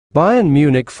Bayern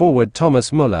Munich forward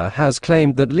Thomas Muller has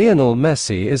claimed that Lionel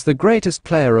Messi is the greatest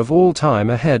player of all time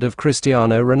ahead of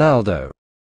Cristiano Ronaldo.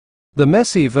 The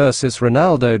Messi versus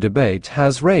Ronaldo debate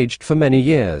has raged for many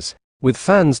years, with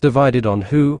fans divided on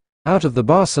who, out of the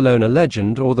Barcelona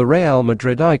legend or the Real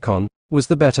Madrid icon, was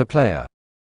the better player.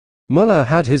 Muller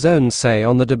had his own say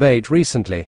on the debate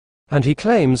recently, and he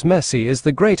claims Messi is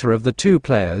the greater of the two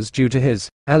players due to his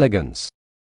elegance.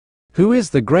 Who is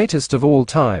the greatest of all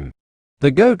time? The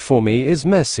GOAT for me is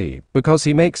Messi, because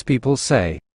he makes people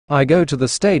say, I go to the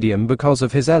stadium because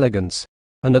of his elegance,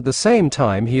 and at the same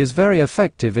time he is very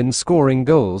effective in scoring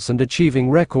goals and achieving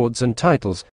records and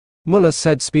titles, Muller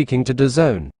said speaking to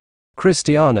DAZN.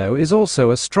 Cristiano is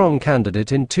also a strong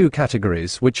candidate in two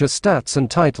categories which are stats and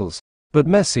titles, but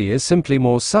Messi is simply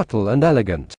more subtle and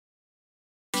elegant.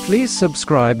 Please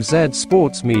subscribe Z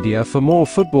Sports Media for more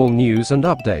football news and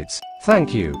updates.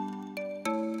 Thank you.